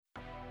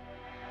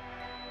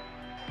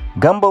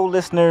Gumbo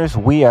listeners,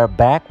 we are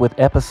back with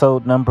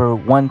episode number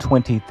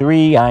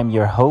 123. I'm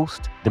your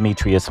host,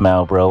 Demetrius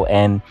Malbro,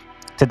 and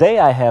today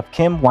I have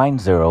Kim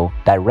Weinzierl,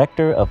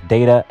 Director of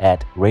Data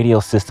at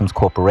Radio Systems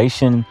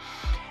Corporation.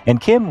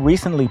 And Kim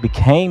recently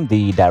became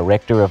the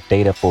Director of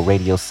Data for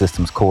Radio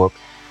Systems Corp,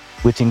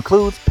 which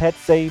includes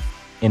PetSafe,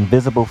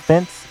 Invisible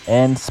Fence,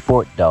 and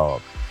Sport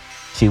Dog.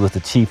 She was the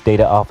Chief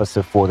Data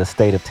Officer for the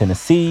state of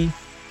Tennessee,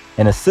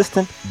 an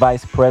Assistant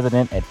Vice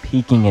President at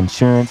Peking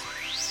Insurance,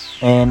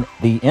 and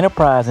the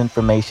Enterprise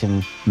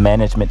Information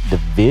Management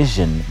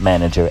Division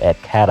Manager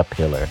at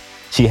Caterpillar.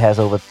 She has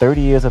over 30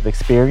 years of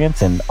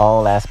experience in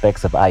all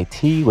aspects of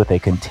IT with a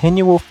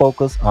continual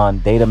focus on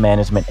data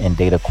management and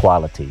data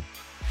quality.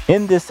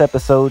 In this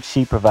episode,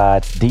 she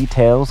provides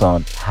details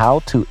on how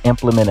to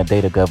implement a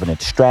data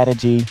governance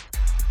strategy,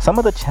 some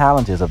of the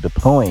challenges of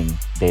deploying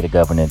data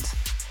governance,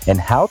 and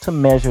how to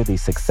measure the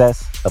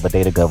success of a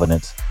data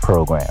governance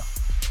program.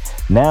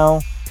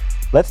 Now,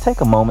 let's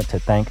take a moment to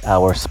thank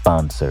our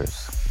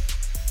sponsors.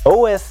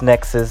 OS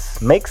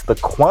Nexus makes the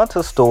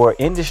QuantaStor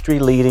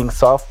industry-leading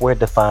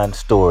software-defined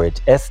storage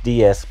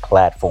SDS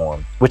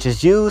platform, which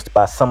is used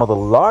by some of the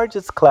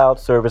largest cloud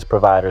service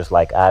providers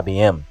like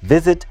IBM.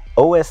 Visit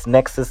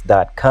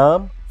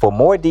osnexus.com for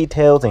more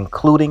details,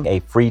 including a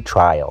free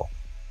trial.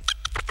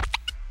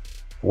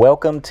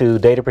 Welcome to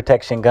Data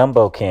Protection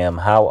Gumbo, Kim.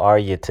 How are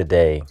you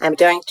today? I'm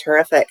doing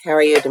terrific. How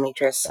are you,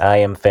 Demetrius? I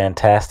am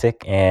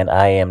fantastic, and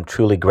I am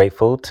truly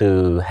grateful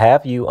to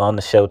have you on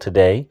the show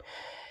today.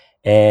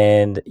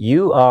 And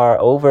you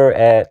are over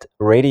at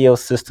Radio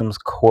Systems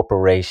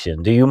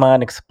Corporation. Do you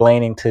mind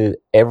explaining to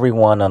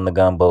everyone on the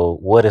Gumbo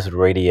what is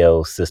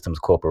Radio Systems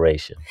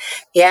Corporation?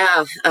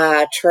 Yeah,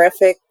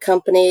 terrific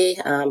company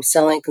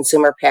selling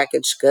consumer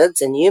packaged goods,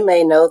 and you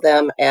may know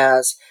them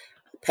as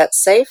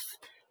PetSafe,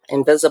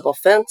 Invisible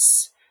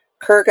Fence,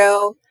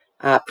 Kurgo,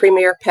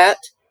 Premier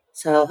Pet.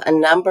 So a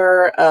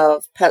number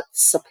of pet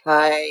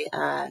supply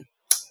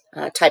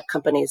type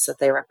companies that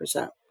they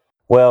represent.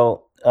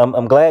 Well,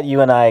 I'm glad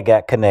you and I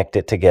got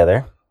connected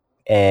together.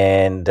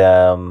 And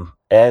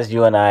as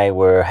you and I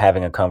were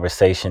having a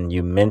conversation,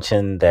 you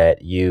mentioned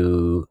that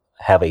you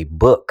have a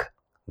book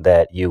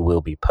that you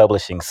will be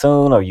publishing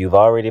soon, or you've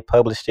already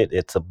published it.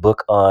 It's a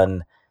book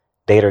on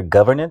data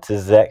governance.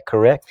 Is that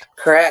correct?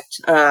 Correct.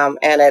 And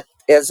it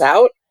is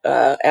out.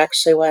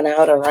 Actually went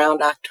out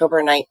around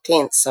October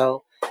 19th.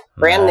 So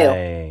brand new.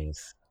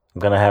 Nice.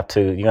 You're gonna have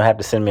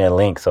to send me a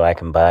link so I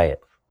can buy it.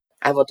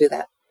 I will do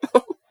that.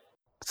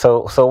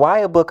 So why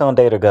a book on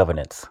data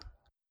governance?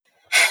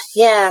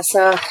 Yeah,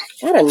 so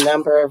got a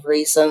number of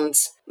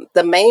reasons.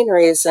 The main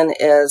reason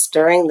is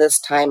during this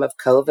time of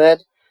COVID,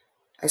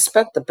 I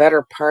spent the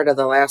better part of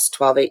the last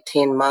 12,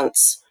 18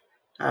 months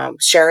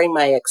sharing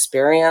my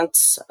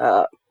experience,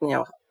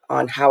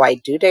 on how I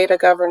do data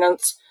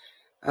governance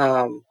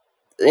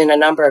in a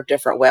number of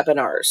different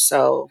webinars.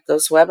 So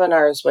those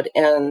webinars would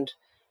end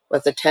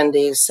with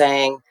attendees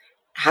saying,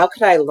 how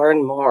can I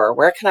learn more?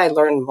 Where can I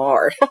learn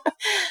more?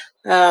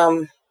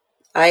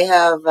 I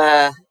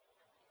have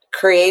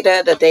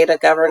created a data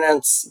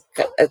governance.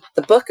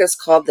 The book is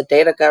called the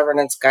Data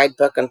Governance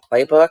Guidebook and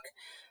Playbook.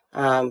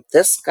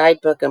 This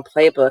guidebook and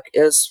playbook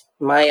is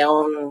my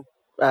own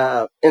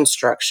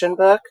instruction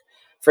book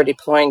for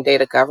deploying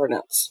data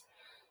governance.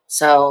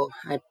 So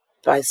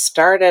I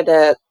started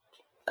it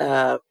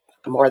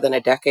more than a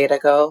decade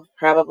ago,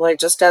 probably,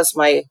 just as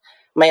my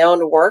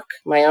own work,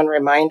 my own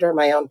reminder,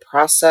 my own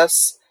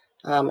process,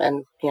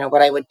 and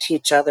what I would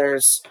teach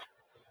other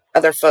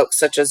folks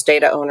such as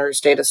data owners,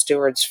 data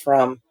stewards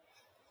from.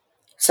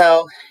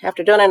 So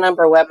after doing a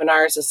number of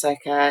webinars, it's like,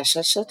 gosh,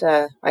 I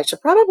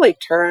should probably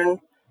turn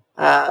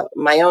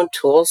my own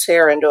tools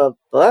here into a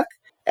book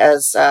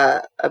as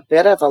a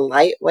bit of a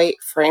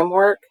lightweight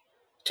framework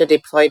to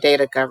deploy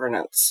data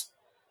governance.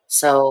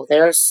 So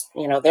there's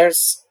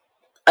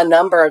a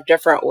number of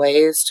different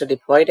ways to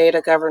deploy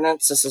data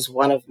governance. This is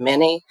one of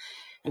many,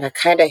 and it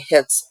kind of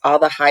hits all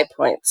the high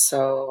points.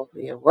 So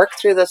you work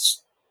through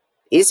this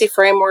easy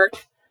framework,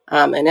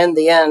 and in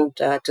the end,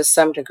 to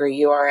some degree,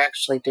 you are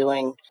actually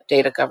doing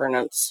data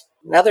governance.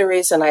 Another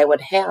reason I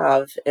would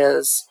have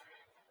is,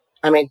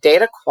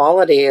 data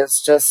quality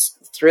is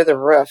just through the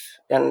roof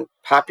in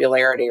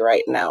popularity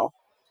right now.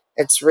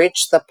 It's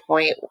reached the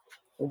point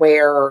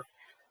where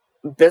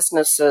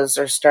businesses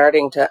are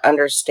starting to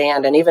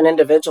understand, and even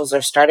individuals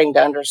are starting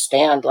to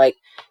understand, like,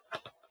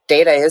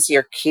 data is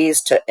your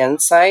keys to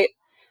insight.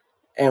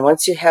 And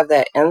once you have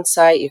that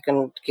insight, you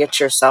can get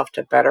yourself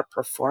to better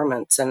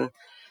performance. And,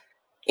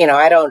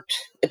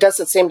 it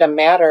doesn't seem to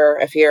matter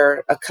if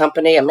you're a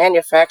company, a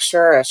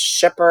manufacturer, a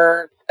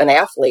shipper, an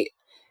athlete.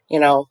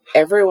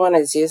 Everyone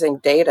is using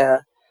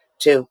data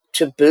to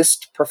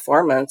boost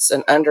performance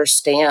and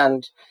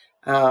understand,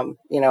 how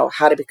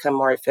to become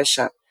more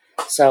efficient.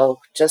 So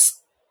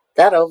just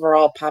that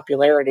overall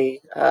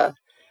popularity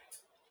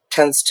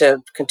tends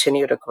to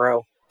continue to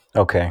grow.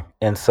 Okay,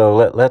 and so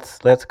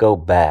let's go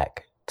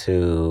back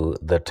to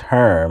the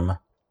term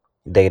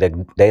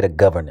data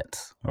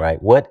governance,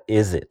 right? What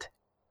is it?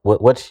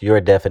 What's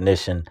your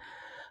definition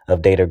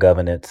of data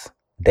governance?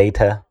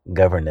 data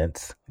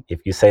governance.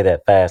 If you say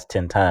that fast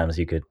 10 times,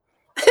 you could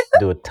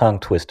do a tongue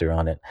twister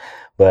on it.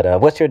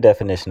 But what's your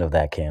definition of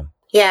that, Kim?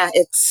 Yeah,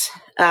 it's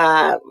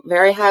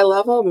very high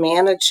level,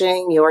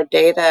 managing your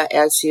data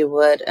as you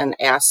would an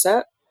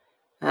asset,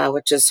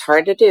 which is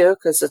hard to do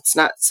because it's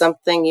not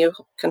something you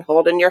can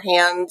hold in your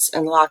hands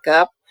and lock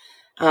up.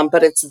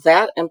 But it's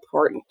that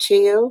important to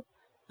you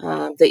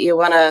that you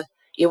want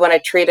to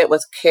treat it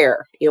with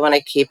care. You want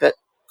to keep it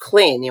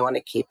clean. You want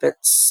to keep it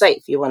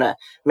safe. You want to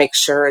make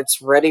sure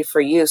it's ready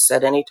for use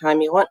at any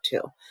time you want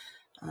to.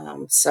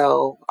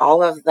 So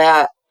all of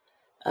that,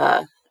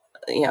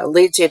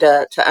 leads you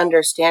to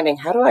understanding,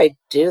 how do I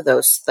do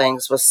those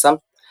things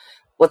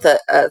with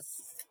a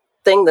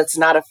thing that's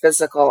not a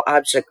physical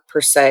object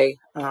per se.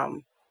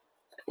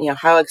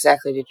 How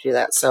exactly do you do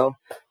that? So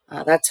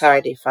that's how I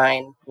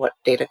define what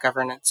data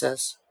governance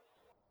is.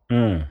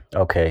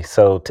 Okay,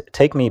 so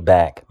take me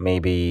back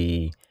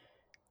maybe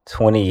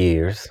 20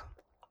 years.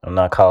 I'm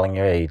not calling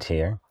your age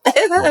here.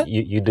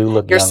 You do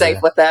look You're safe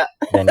younger with that.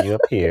 than you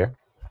appear.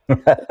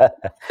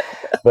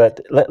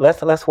 But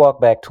let's walk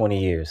back 20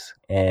 years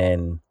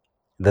and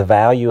the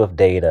value of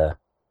data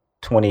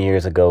 20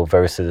 years ago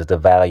versus the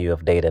value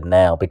of data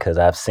now, because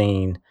I've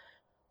seen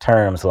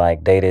terms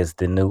like data is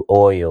the new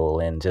oil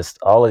and just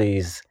all of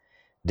these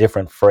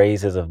different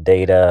phrases of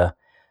data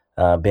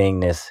being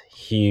this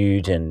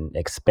huge and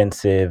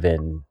expensive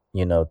and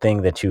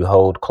thing that you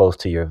hold close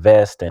to your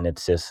vest, and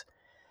it's just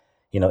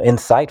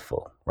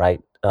insightful,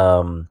 right?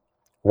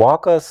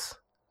 Walk us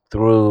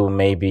through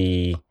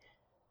maybe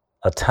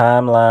a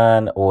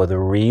timeline or the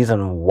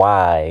reason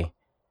why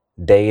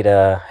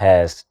data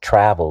has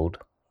traveled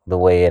the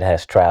way it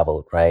has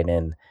traveled, right?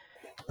 And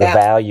the Yeah.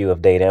 value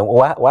of data, and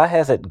why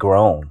has it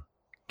grown?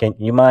 Can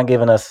you mind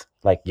giving us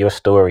like your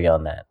story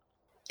on that?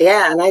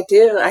 Yeah, and I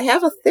do. I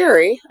have a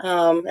theory,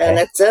 and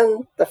Okay. it's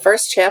in the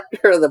first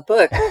chapter of the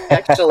book,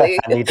 actually.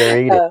 I need to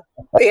read it.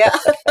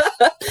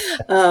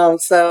 Yeah.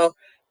 So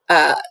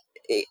uh,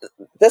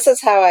 this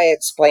is how I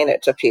explain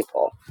it to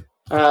people.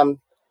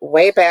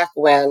 Way back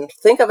when,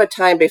 think of a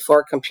time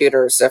before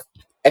computers,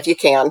 if you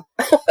can,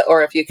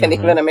 or if you can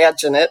even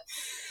imagine it.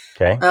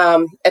 Okay.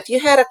 If you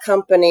had a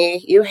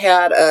company, you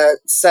had a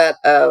set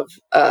of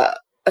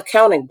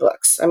accounting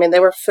books. I mean,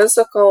 they were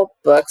physical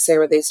books. They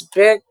were these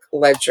big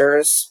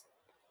ledgers.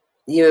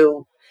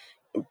 You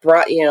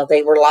brought,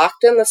 they were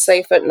locked in the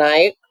safe at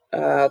night.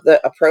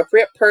 The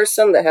appropriate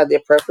person that had the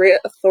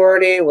appropriate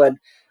authority would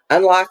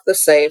unlock the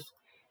safe,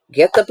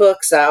 get the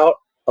books out,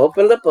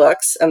 open the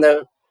books, and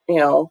the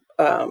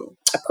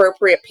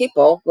appropriate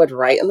people would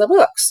write in the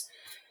books.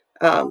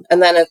 And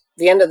then at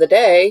the end of the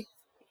day,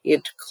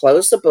 you'd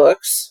close the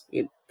books,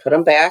 you'd put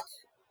them back,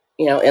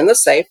 in the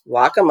safe,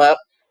 lock them up.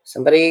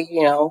 Somebody,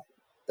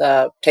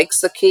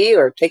 takes the key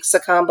or takes the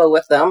combo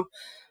with them.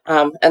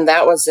 And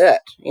that was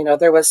it.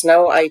 There was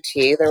no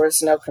IT, there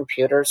was no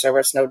computers, there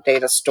was no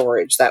data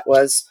storage. That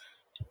was,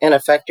 in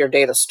effect, your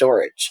data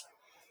storage.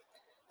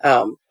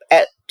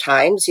 At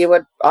times, you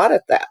would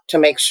audit that to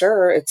make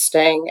sure it's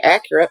staying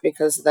accurate,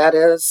 because that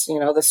is,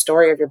 the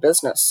story of your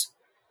business.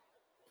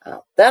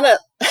 Then at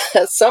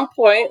some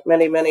point,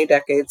 many, many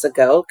decades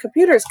ago,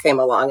 computers came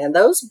along, and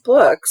those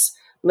books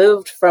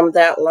moved from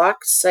that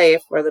locked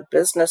safe where the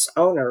business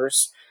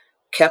owners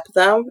kept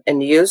them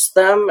and used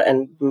them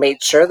and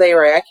made sure they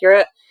were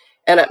accurate,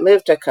 and it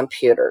moved to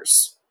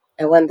computers.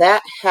 And when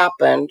that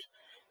happened,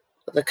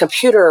 the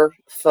computer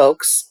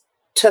folks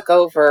took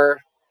over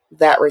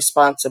that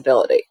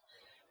responsibility.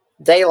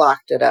 They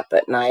locked it up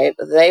at night.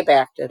 They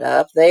backed it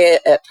up. They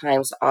at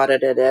times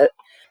audited it.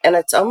 And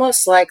it's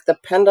almost like the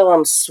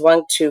pendulum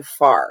swung too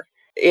far.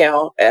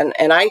 And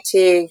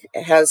IT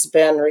has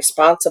been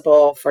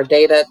responsible for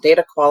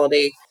data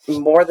quality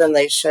more than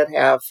they should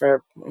have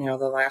for,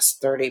 the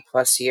last 30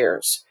 plus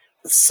years.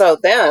 So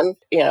then,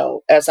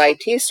 as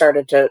IT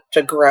started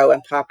to grow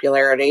in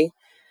popularity,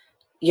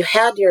 you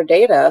had your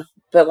data,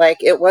 but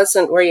it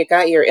wasn't where you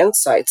got your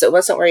insights. It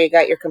wasn't where you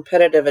got your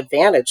competitive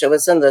advantage. It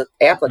was in the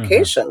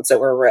applications that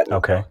were written.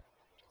 Okay.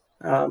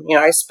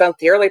 I spent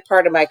the early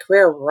part of my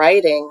career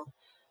writing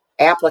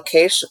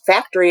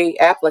factory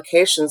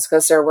applications,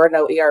 because there were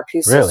no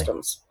ERP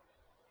systems.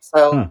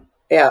 So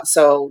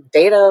so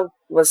data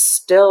was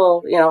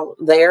still,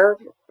 there,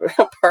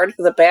 part of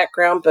the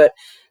background, but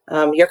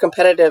your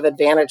competitive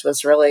advantage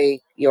was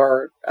really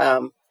your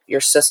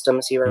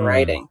systems you were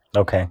writing.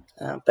 Okay.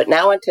 But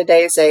now in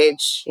today's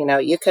age,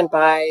 you can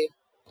buy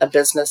a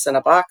business in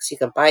a box. You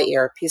can buy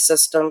ERP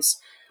systems.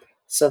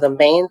 So the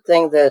main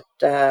thing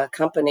that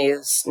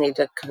companies need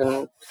to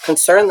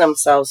concern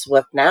themselves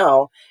with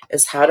now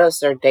is, how does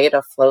their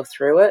data flow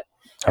through it,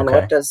 and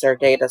what does their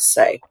data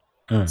say?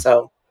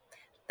 So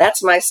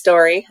that's my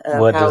story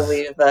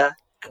of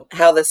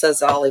how this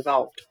has all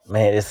evolved.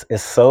 Man,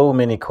 it's so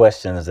many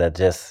questions that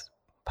just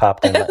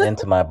popped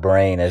into my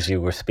brain as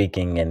you were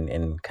speaking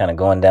and kind of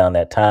going down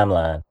that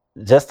timeline.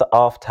 Just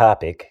off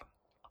topic,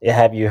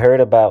 have you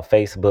heard about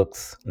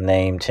Facebook's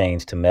name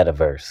change to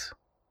Metaverse?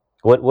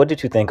 What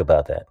did you think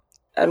about that?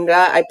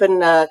 I've been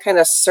kind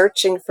of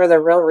searching for the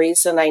real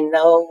reason. I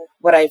know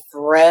what I've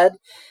read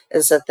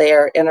is that they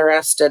are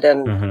interested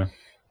in,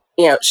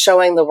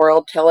 showing the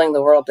world, telling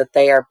the world that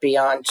they are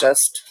beyond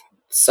just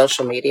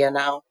social media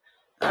now.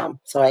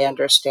 So I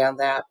understand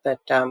that, but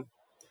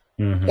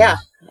yeah,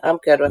 I'm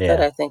good with it.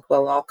 Yeah. I think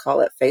we'll all call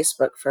it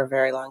Facebook for a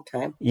very long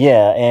time.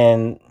 Yeah,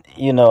 and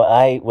when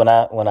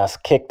I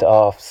kicked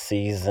off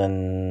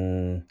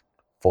season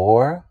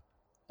 4,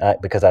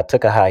 because I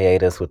took a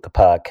hiatus with the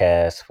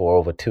podcast for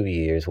over 2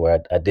 years,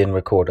 where I didn't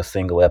record a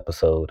single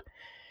episode,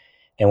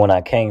 and when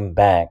I came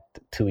back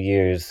 2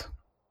 years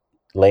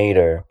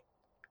later,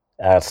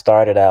 I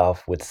started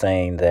off with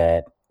saying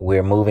that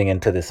we're moving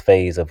into this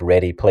phase of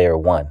Ready Player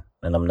One,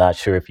 and I'm not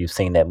sure if you've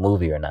seen that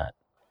movie or not.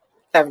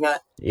 I've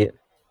not.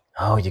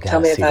 Oh, you Tell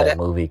gotta me see about that it.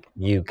 movie.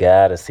 You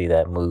gotta see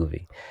that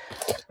movie.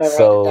 I'll write it down.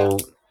 So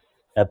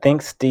I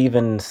think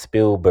Steven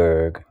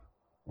Spielberg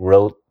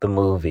wrote the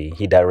movie.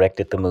 He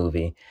directed the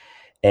movie,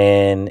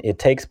 and it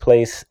takes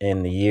place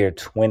in the year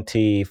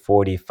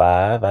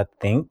 2045, I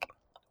think,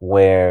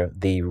 where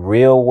the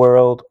real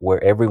world,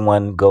 where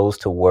everyone goes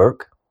to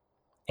work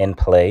and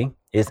play,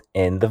 is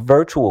in the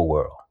virtual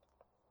world.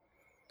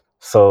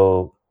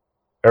 So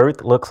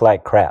Earth looks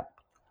like crap.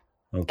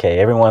 Okay,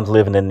 everyone's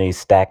living in these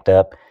stacked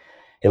up.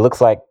 It looks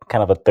like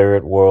kind of a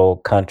third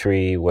world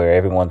country where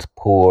everyone's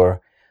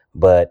poor,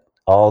 but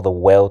all the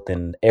wealth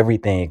and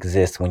everything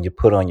exists when you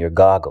put on your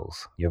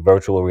goggles, your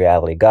virtual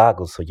reality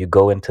goggles. So you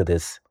go into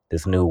this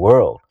new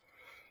world,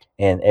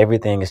 and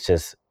everything is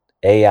just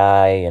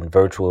AI and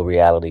virtual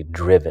reality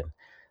driven.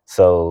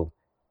 So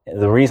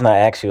the reason I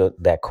asked you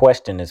that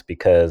question is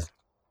because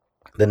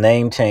the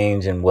name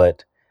change and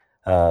what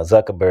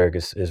Zuckerberg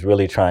is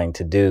really trying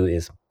to do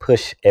is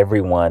push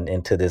everyone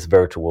into this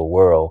virtual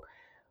world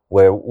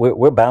where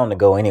we're bound to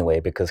go anyway,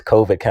 because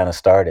COVID kind of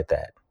started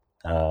that,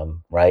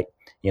 right?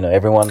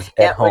 Everyone's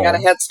at We got a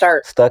home, head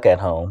start stuck at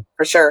home,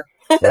 for sure.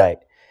 right?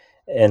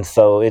 And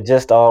so it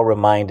just all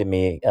reminded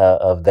me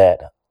of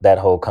that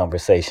whole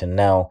conversation.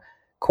 Now,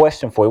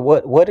 question for you: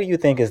 what do you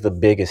think is the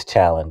biggest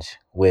challenge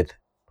with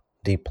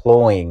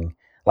deploying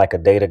like a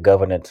data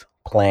governance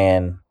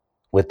plan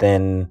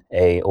within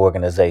a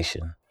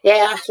organization?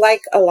 Yeah,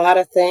 like a lot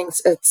of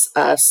things, it's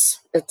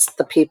us. It's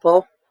the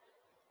people.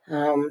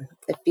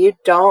 If you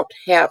don't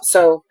have,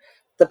 so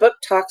the book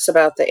talks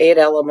about the 8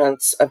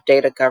 elements of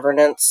data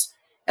governance,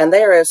 and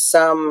there is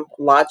some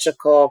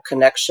logical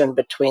connection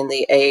between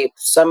the 8.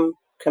 Some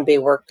can be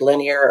worked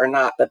linear or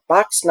not, but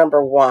box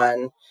number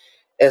 1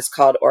 is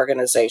called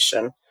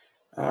organization.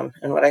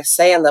 And what I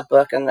say in the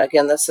book, and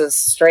again, this is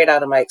straight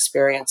out of my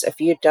experience, if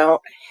you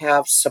don't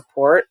have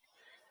support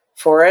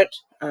for it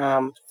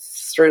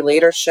through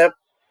leadership,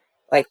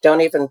 like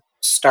don't even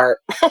start.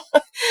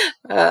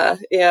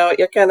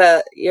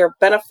 Your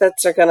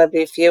benefits are gonna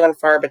be few and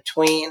far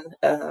between.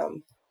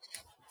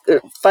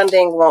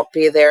 Funding won't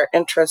be there,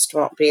 interest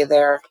won't be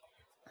there,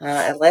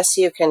 unless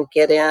you can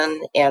get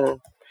in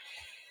and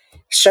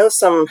show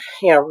some,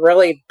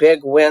 really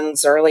big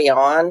wins early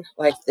on.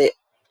 Like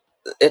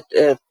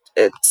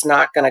it's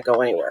not going to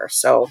go anywhere.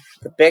 So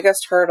the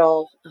biggest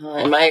hurdle,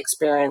 in my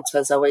experience,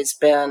 has always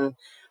been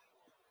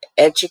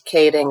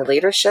educating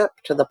leadership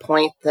to the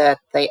point that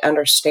they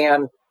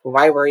understand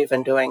why we're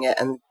even doing it,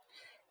 and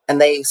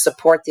they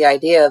support the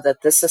idea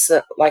that this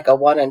isn't like a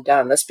one and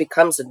done. This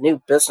becomes a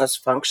new business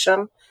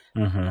function.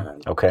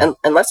 Okay. And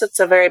unless it's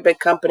a very big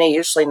company,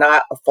 usually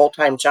not a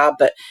full-time job,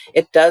 but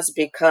it does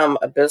become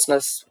a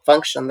business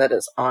function that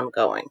is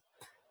ongoing.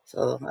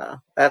 So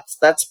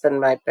that's been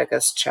my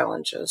biggest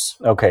challenges.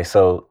 Okay,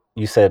 so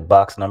you said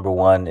box number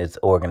 1 is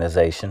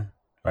organization,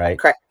 right?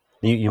 Correct.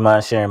 You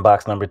mind sharing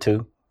box number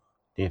 2,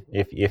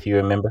 if you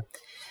remember?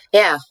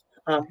 Yeah.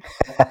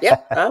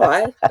 Yep. Oh,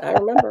 I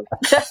remember.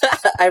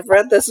 I've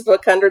read this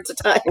book hundreds of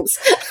times.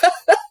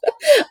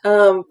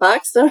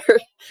 Box number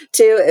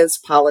 2 is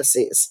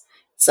policies.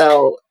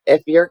 So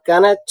if you're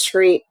going to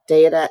treat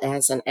data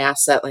as an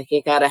asset, like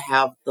you got to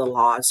have the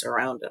laws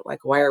around it.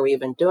 Like, why are we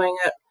even doing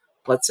it?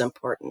 What's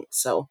important?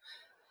 So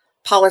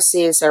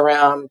policies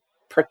around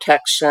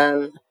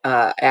protection,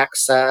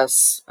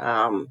 access,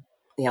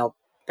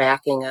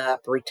 backing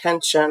up,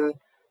 retention,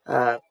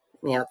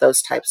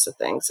 those types of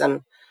things.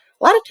 And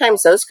a lot of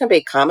times those can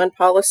be common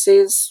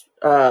policies,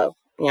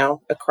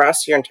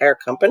 across your entire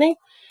company.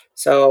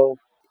 So,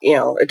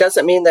 it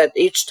doesn't mean that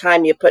each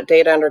time you put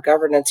data under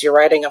governance, you're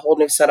writing a whole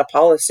new set of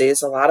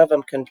policies. A lot of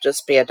them can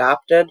just be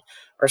adopted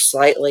or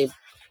slightly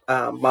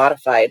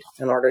modified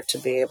in order to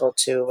be able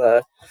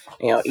to,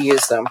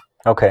 use them.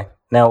 Okay.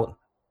 Now,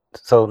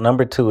 so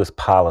number 2 is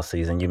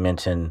policies, and you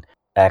mentioned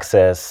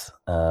access,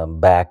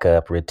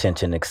 backup,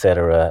 retention,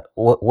 etc.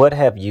 What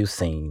have you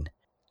seen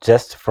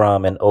just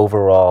from an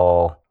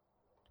overall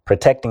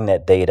protecting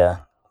that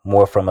data,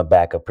 more from a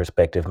backup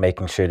perspective,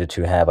 making sure that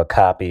you have a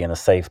copy in a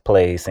safe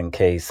place in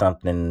case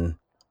something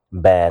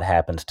bad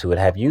happens to it?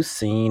 Have you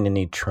seen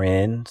any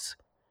trends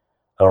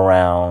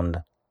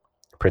around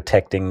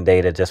protecting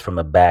data just from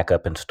a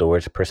backup and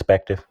storage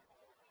perspective?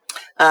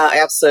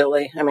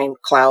 Absolutely. I mean,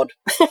 cloud.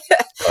 if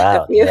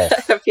Cloud, you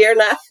yes. if you're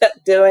not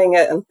doing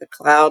it in the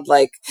cloud,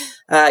 like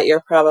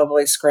you're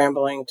probably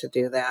scrambling to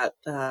do that.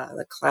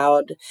 The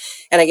cloud,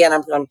 and again,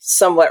 I'm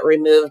somewhat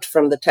removed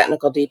from the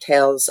technical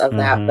details of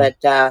that, Mm-hmm.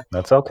 but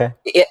That's okay.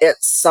 it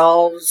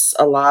solves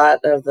a lot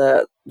of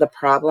the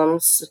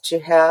problems that you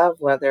have,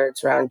 whether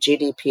it's around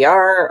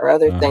GDPR or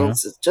other Mm-hmm.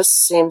 things. It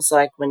just seems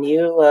like when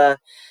you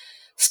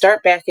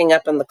start backing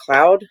up in the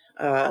cloud,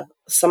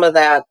 some of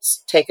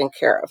that's taken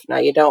care of. Now,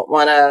 you don't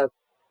want to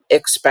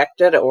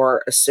expect it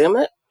or assume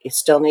it. You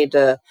still need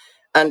to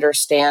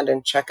understand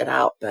and check it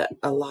out, but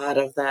a lot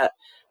of that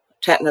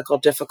technical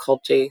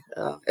difficulty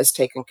is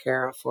taken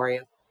care of for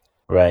you.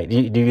 Right.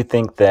 Do you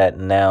think that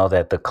now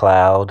that the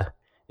cloud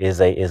is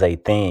a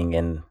thing,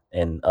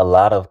 and a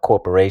lot of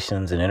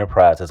corporations and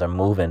enterprises are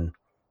moving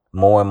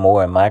more and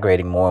more and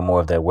migrating more and more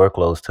of their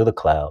workloads to the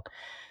cloud,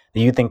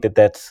 do you think that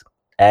that's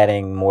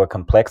adding more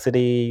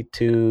complexity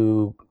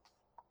to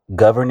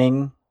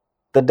governing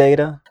the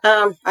data?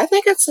 I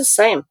think it's the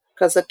same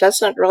because it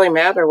doesn't really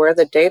matter where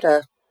the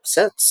data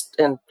sits,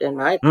 in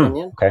my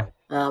opinion. Okay.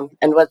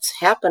 And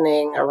what's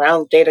happening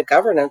around data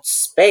governance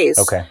space,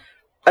 Okay.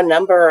 a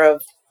number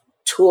of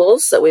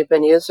tools that we've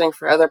been using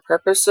for other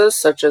purposes,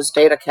 such as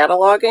data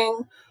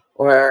cataloging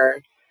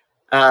or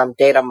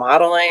data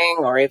modeling,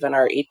 or even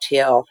our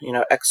ETL,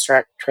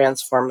 extract,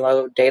 transform,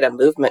 load data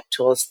movement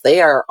tools,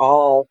 they are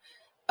all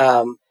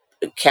um,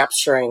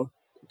 capturing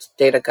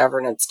data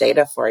governance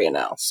data for you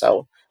now.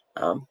 So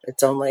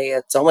it's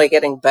only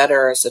getting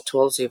better as the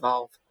tools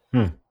evolve.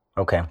 Hmm.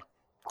 Okay.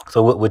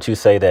 So would you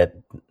say that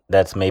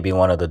that's maybe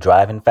one of the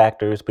driving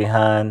factors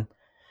behind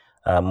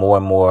more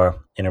and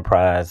more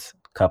enterprise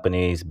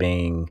companies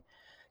being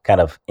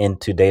kind of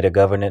into data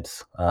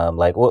governance?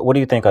 Like, what do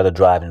you think are the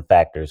driving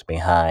factors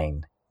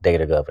behind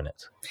data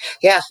governance?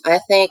 Yeah, I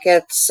think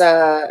it's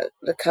the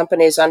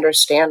companies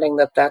understanding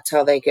that that's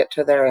how they get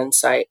to their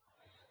insight.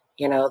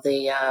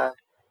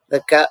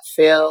 The gut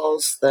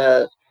feels,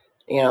 the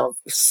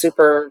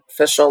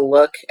superficial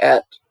look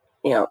at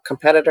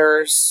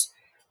competitors.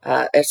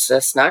 It's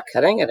just not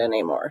cutting it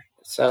anymore.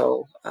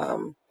 So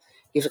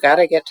you've got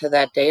to get to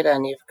that data,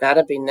 and you've got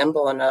to be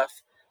nimble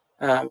enough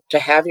to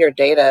have your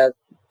data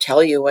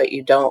tell you what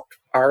you don't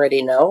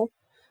already know,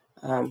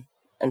 um,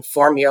 and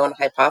form your own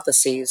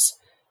hypotheses,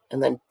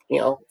 and then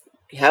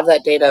have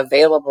that data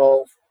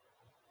available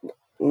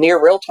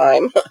near real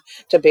time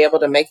to be able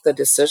to make the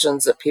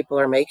decisions that people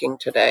are making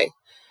today.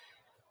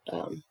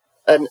 Um,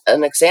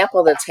 an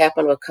example that's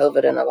happened with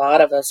COVID, and a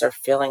lot of us are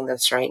feeling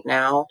this right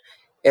now,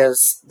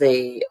 is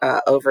the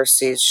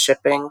overseas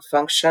shipping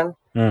function.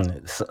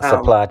 Um,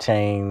 Supply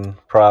chain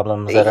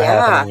problems that are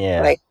yeah, happening.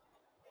 Yeah. like,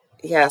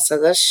 yeah, so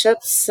this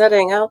ship's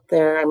sitting out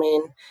there. I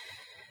mean,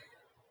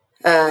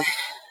 uh,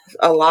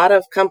 a lot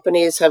of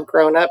companies have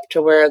grown up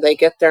to where they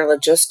get their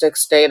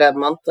logistics data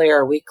monthly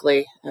or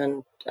weekly.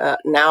 And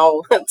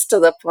now it's to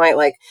the point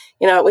like,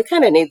 we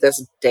kind of need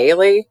this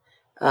daily,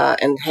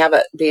 and have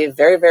it be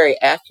very, very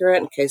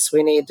accurate in case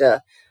we need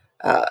to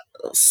uh,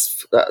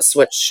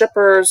 switch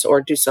shippers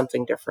or do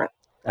something different.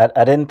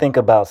 I didn't think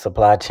about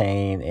supply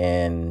chain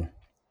and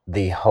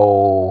the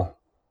whole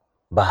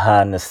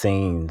behind the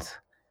scenes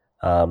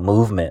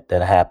movement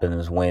that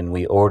happens when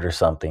we order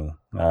something,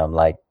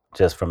 like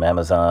just from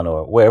Amazon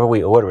or wherever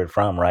we order it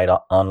from, right,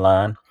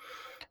 online.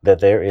 That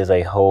there is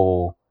a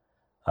whole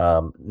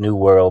new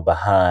world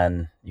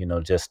behind,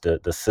 just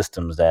the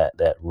systems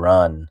that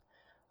run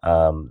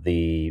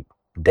the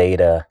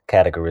data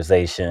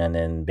categorization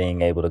and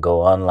being able to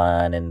go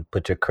online and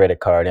put your credit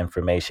card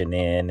information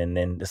in, and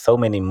then there's so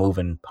many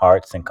moving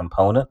parts and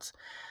components.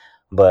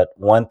 But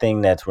one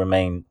thing that's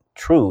remained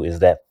true is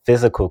that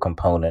physical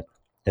component.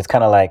 It's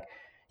kind of like,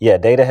 yeah,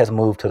 data has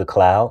moved to the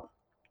cloud,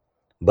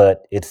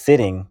 but it's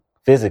sitting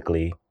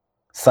physically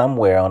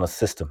somewhere on a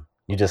system.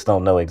 You just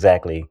don't know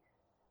exactly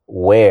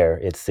where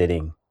it's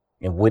sitting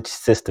and which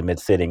system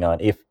it's sitting on,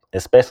 if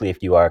especially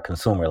if you are a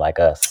consumer like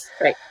us.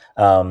 Right.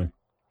 Um,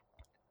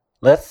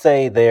 let's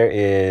say there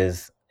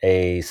is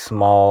a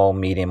small,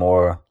 medium,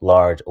 or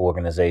large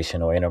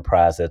organization or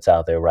enterprise that's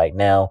out there right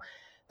now.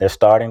 They're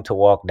starting to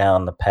walk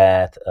down the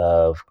path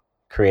of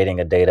creating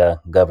a data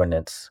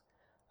governance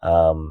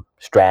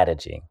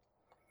strategy.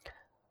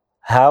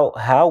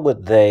 How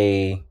would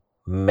they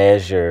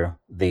measure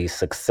the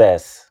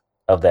success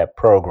of that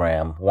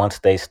program once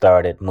they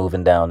started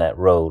moving down that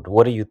road?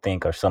 What do you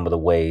think are some of the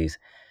ways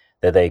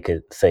that they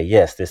could say,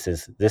 yes, this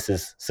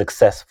is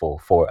successful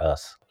for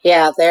us?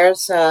 Yeah,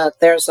 there's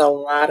a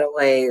lot of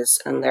ways,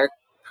 and they're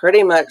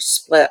pretty much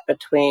split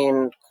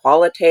between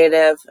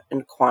qualitative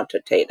and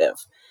quantitative.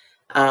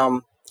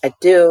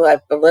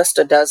 I've list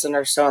a dozen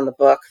or so in the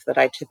book that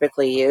I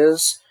typically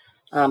use.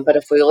 But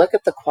if we look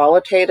at the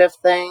qualitative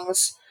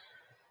things,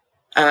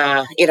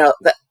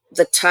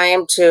 the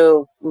time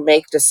to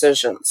make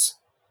decisions.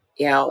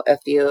 If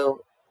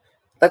you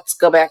let's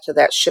go back to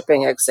that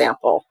shipping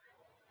example.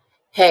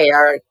 Hey,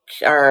 our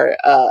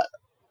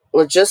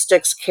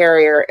logistics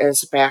carrier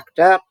is backed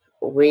up.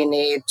 We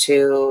need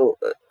to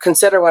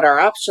consider what our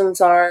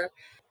options are.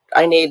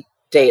 I need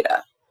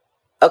data.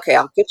 okay,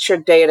 I'll get your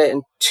data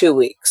in 2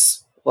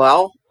 weeks.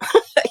 Well,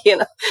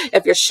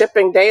 if you're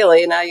shipping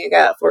daily, now you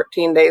got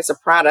 14 days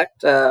of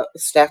product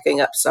stacking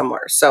up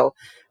somewhere. So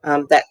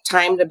that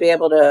time to be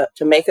able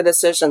to make a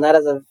decision, that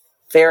is a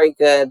very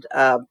good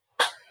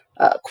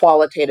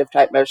qualitative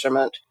type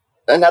measurement.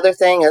 Another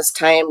thing is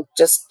time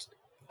just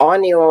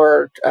on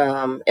your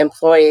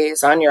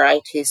employees, on your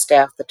IT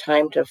staff, the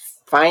time to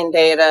find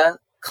data,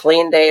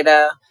 clean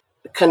data,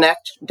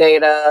 connect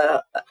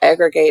data,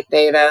 aggregate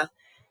data.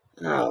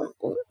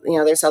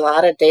 There's a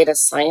lot of data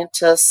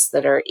scientists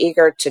that are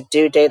eager to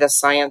do data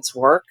science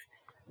work.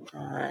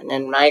 And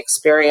in my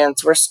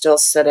experience, we're still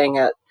sitting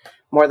at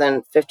more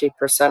than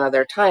 50% of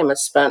their time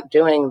is spent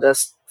doing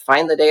this: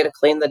 find the data,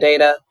 clean the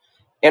data,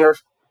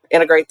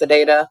 integrate the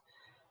data.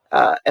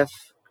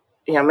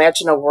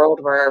 Imagine a world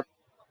where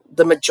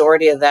the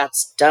majority of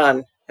that's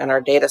done and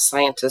our data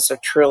scientists are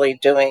truly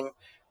doing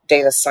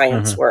data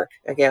science work.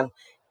 Again,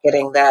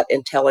 getting that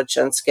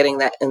intelligence, getting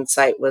that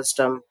insight,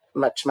 wisdom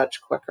much,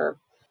 much quicker.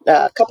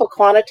 A couple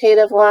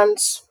quantitative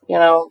ones,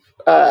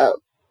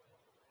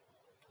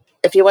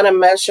 if you want to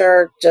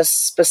measure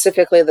just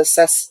specifically the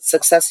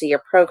success of your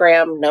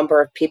program, number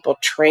of people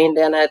trained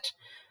in it,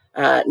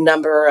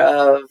 number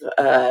of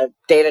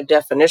data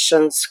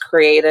definitions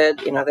created,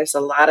 there's a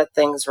lot of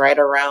things right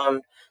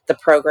around the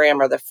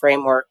program or the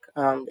framework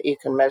that you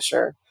can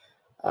measure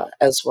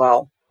as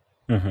well.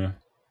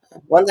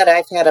 One that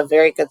I've had a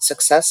very good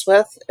success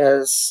with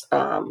is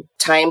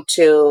time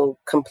to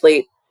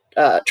complete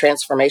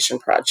transformation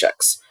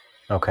projects.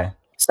 Okay.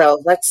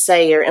 So let's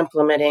say you're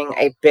implementing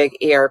a big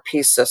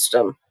ERP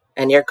system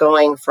and you're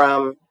going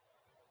from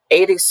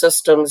 80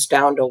 systems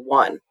down to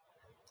one.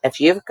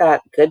 If you've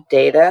got good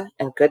data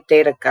and good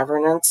data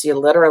governance, you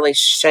literally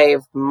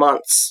shave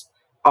months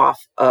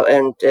off of,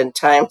 and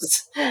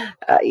times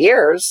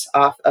years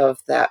off of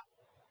that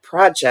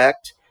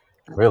project.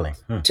 Really?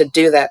 To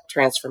do that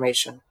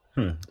transformation.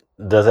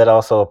 Does that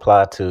also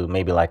apply to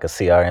maybe like a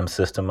CRM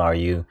system? Are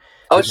you?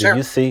 Sure.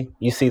 Do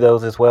you see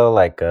those as well,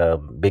 like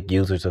big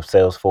users of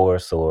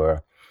Salesforce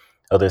or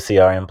other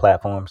CRM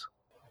platforms?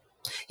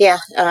 Yeah,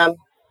 I'm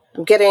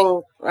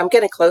getting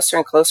closer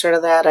and closer to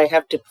that. I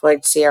have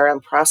deployed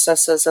CRM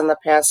processes in the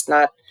past,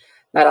 not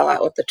a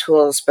lot with the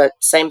tools, but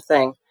same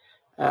thing.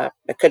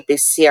 It could be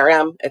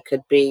CRM, it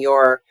could be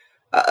your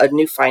a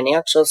new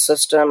financial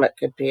system, it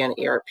could be an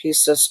ERP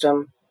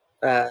system.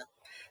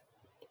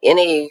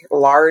 Any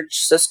large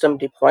system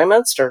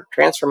deployments or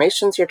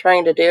transformations you're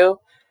trying to do,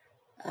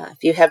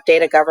 if you have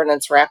data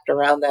governance wrapped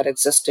around that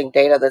existing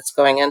data that's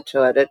going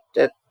into it,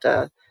 it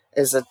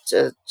is a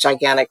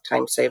gigantic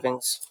time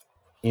savings.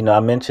 I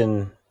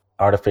mentioned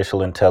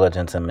artificial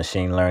intelligence and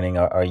machine learning.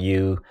 Are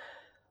you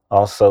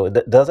also,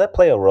 does that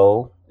play a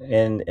role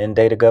in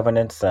data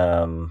governance?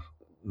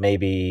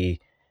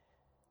 Maybe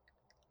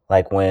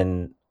like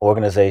when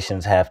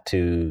organizations have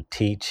to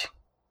teach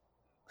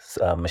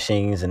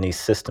machines and these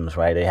systems,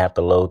 right? They have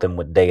to load them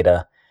with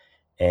data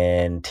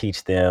and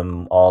teach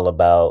them all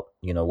about,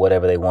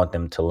 whatever they want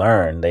them to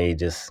learn. They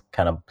just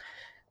kind of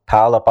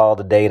pile up all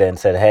the data and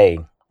said, hey,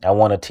 I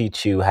want to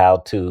teach you how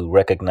to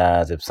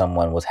recognize if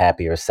someone was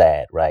happy or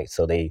sad, right?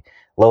 So they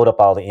load up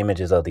all the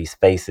images of these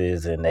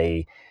faces and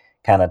they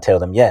kind of tell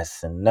them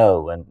yes and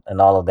no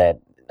and all of that.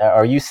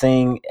 Are you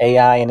seeing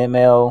AI and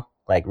ML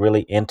like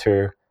really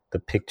enter the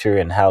picture,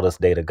 and how does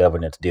data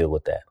governance deal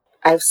with that?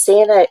 I've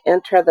seen it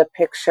enter the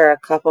picture a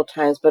couple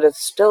times, but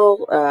it's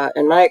still,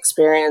 in my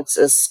experience,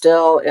 is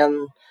still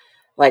in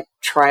like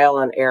trial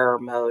and error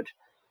mode.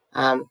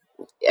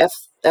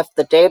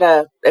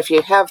 If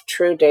you have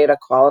true data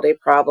quality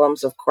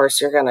problems, of course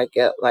you're going to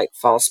get like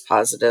false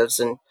positives,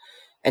 and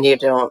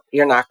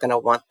you're not going to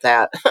want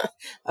that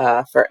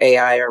for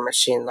AI or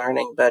machine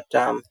learning. But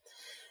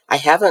I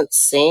haven't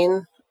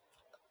seen.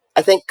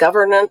 I think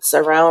governance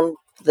around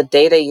the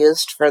data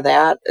used for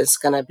that is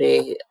going to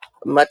be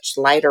much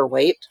lighter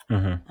weight,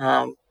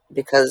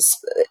 because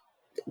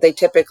they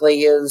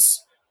typically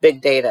use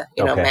big data,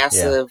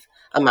 massive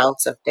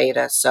amounts of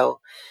data. So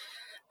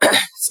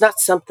it's not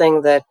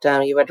something that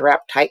you would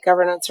wrap tight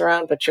governance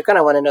around, but you're going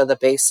to want to know the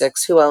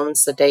basics. Who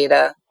owns the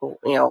data?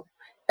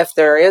 If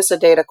there is a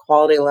data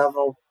quality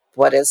level,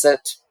 what is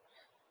it?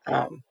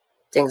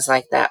 Things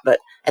like that. But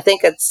I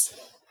think it's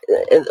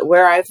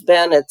where I've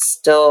been, it's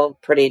still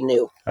pretty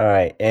new. All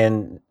right.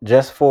 And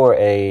just for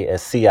a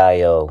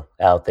CIO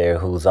out there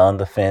who's on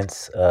the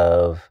fence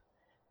of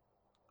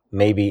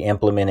maybe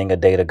implementing a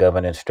data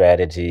governance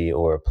strategy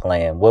or a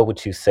plan, what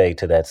would you say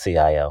to that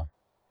CIO?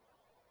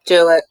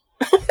 Do it.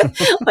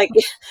 Like,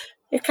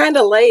 you're kind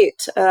of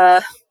late.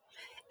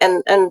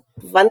 And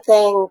one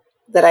thing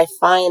that I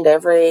find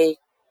every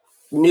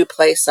new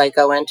place I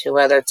go into,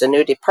 whether it's a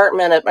new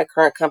department at my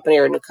current company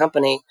or a new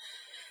company,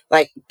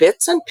 like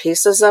bits and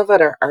pieces of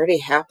it are already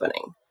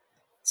happening.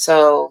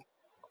 So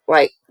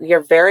like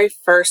your very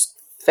first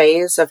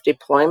phase of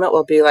deployment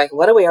will be like,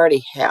 what do we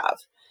already have?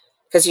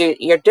 Because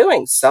you're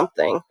doing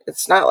something.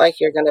 It's not like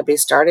you're going to be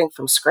starting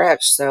from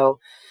scratch. So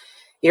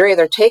you're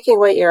either taking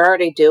what you're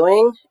already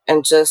doing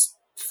and just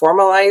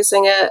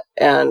formalizing it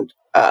and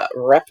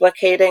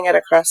replicating it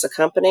across a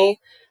company.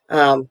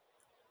 A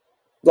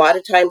lot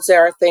of times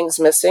there are things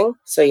missing,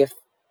 so you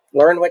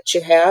learn what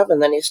you have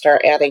and then you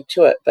start adding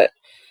to it. But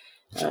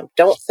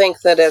don't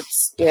think that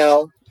it's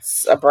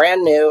it's a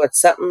brand new.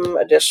 It's something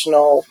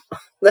additional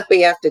that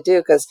we have to do,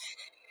 because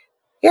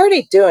you're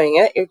already doing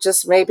it. You're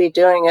just maybe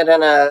doing it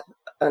in an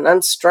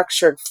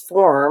unstructured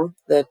form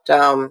that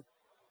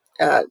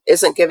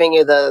isn't giving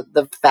you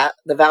the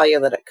value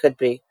that it could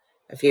be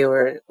if you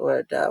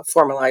would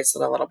formalize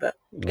it a little bit.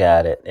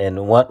 Got it.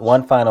 And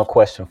one final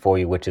question for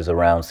you, which is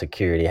around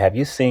security. Have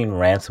you seen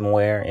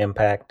ransomware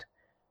impact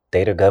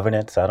data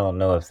governance? I don't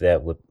know if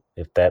that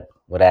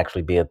would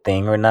actually be a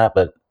thing or not,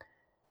 but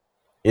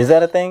is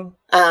that a thing?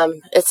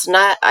 It's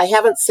not. I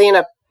haven't seen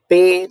it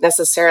be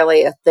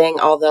necessarily a thing,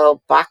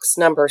 although box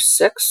number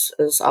 6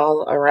 is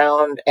all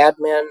around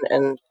admin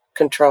and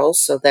controls.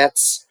 So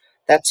that's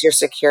your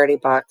security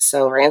box.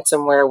 So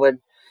ransomware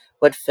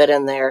would fit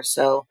in there.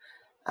 So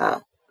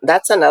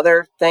that's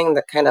another thing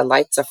that kind of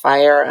lights a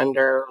fire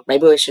under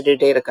maybe we should do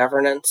data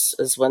governance,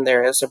 is when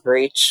there is a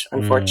breach,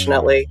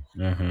 unfortunately.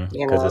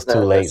 Because it's too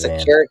late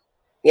then.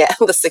 Yeah,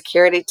 the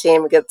security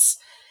team gets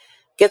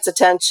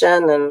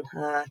attention, and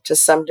to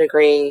some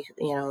degree,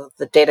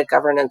 the data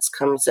governance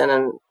comes in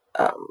and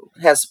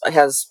has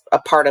a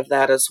part of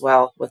that as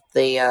well, with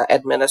the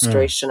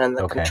administration and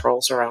the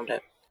controls around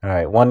it. All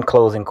right, one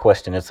closing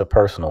question. It's a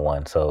personal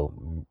one, so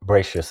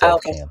brace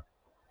yourself, Okay. Kim.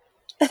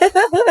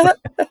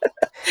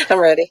 I'm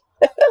ready.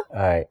 All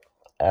right,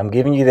 I'm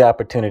giving you the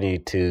opportunity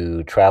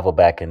to travel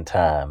back in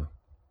time.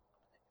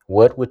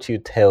 What would you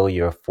tell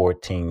your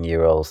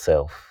 14-year-old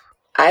self?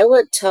 I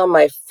would tell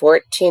my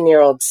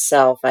 14-year-old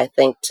self, I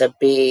think, to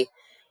be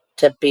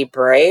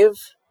brave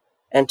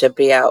and to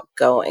be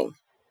outgoing.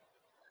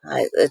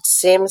 It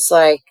seems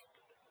like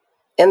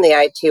in the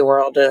IT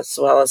world, as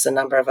well as a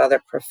number of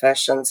other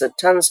professions, it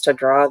tends to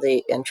draw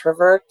the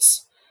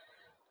introverts.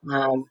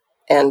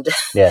 And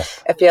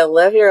Yes. if you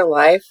live your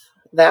life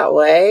that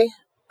way,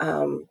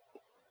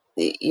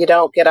 you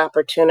don't get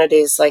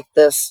opportunities like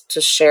this to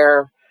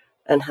share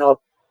and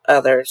help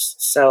others.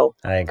 So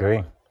I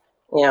agree.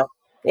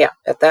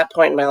 At that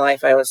point in my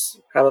life, I was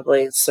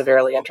probably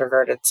severely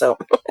introverted. So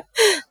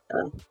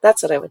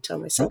that's what I would tell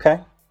myself. Okay.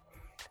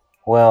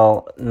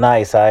 Well,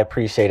 nice. I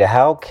appreciate it.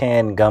 How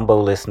can Gumbo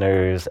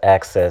listeners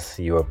access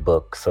your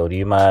book? So do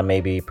you mind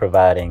maybe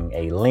providing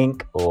a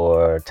link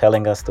or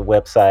telling us the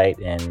website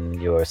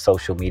and your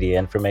social media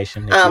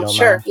information, if you don't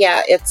Sure. mind?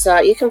 Yeah, it's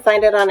you can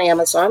find it on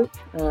Amazon.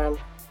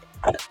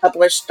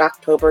 Published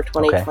October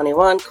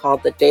 2021,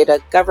 called The Data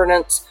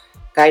Governance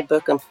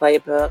Guidebook and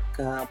Playbook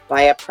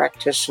by a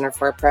practitioner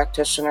for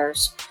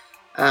practitioners.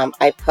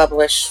 I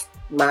publish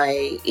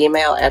my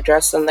email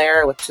address in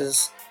there, which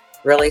is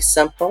really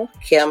simple,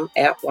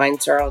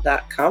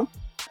 kim@winezero.com.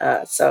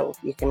 So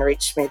you can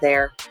reach me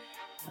there.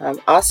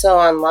 Also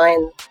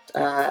online,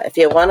 if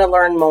you want to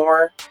learn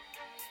more,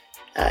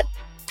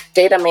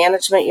 Data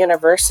Management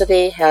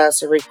University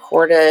has a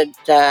recorded,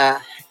 I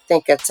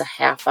think it's a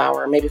half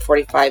hour, maybe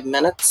 45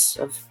 minutes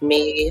of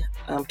me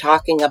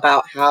talking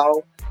about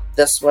how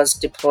this was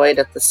deployed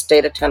at the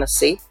state of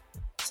Tennessee.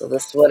 So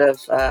this would have,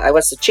 I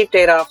was the chief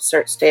data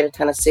officer at state of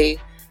Tennessee,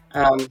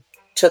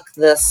 took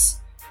this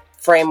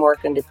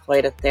framework and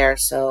deployed it there.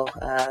 So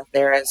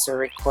there is a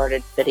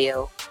recorded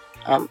video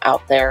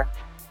out there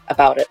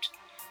about it.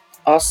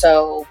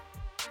 Also,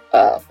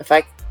 if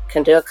I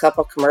can do a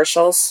couple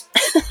commercials.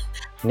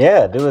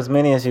 Yeah, do as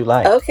many as you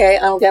like. Okay,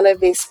 I'm going to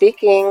be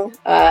speaking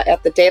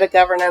at the Data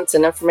Governance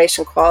and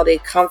Information Quality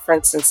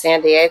Conference in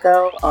San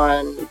Diego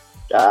on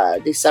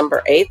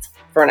December 8th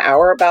for an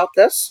hour about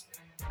this.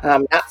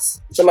 Not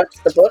so much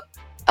the book.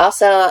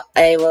 Also,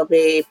 I will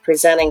be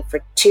presenting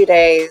for 2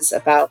 days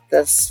about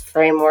this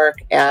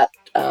framework at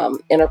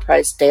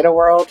Enterprise Data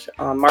World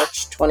on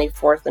March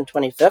 24th and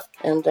 25th.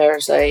 And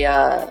there's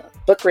a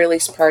book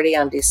release party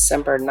on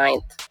December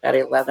 9th at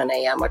 11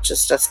 a.m., which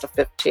is just a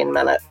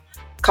 15-minute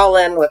call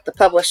in with the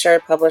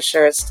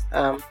publishers,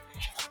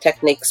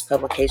 Techniques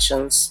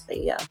Publications.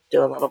 They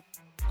do a little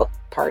book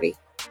party.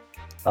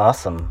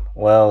 Awesome.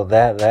 Well,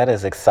 that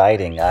is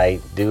exciting.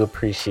 I do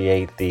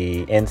appreciate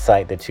the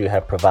insight that you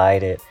have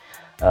provided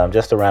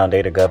just around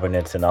data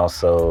governance, and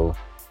also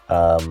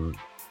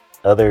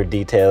other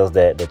details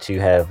that you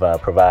have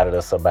provided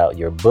us about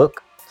your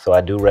book. So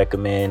I do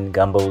recommend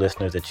Gumbo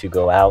listeners that you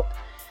go out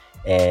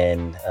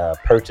and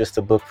purchase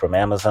the book from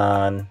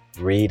Amazon,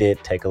 read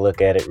it, take a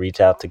look at it, reach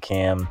out to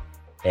Kim,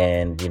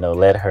 and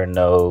let her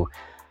know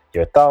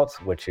your thoughts,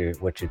 what you're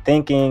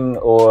thinking,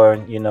 or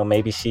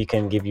maybe she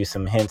can give you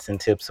some hints and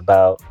tips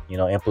about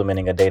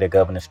implementing a data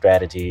governance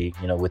strategy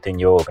within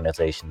your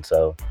organization.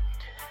 So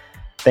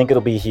I think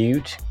it'll be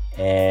huge,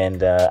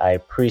 and I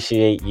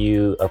appreciate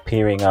you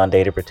appearing on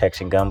Data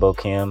Protection Gumbo,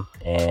 Kim,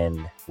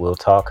 and we'll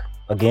talk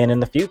again in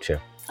the future.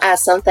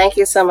 Awesome. Thank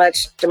you so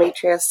much,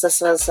 Demetrius.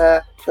 This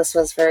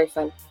was very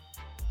fun.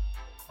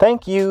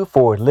 Thank you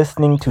for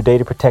listening to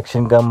Data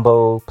Protection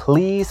Gumbo.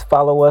 Please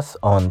follow us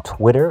on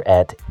Twitter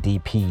at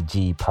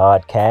DPG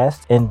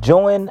Podcast and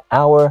join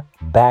our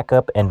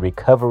Backup and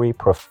Recovery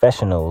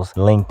Professionals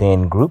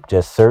LinkedIn group.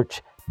 Just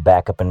search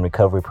Backup and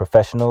Recovery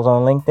Professionals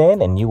on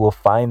LinkedIn and you will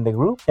find the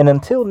group. And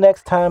until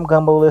next time,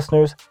 Gumbo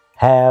listeners,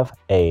 have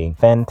a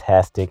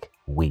fantastic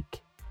week.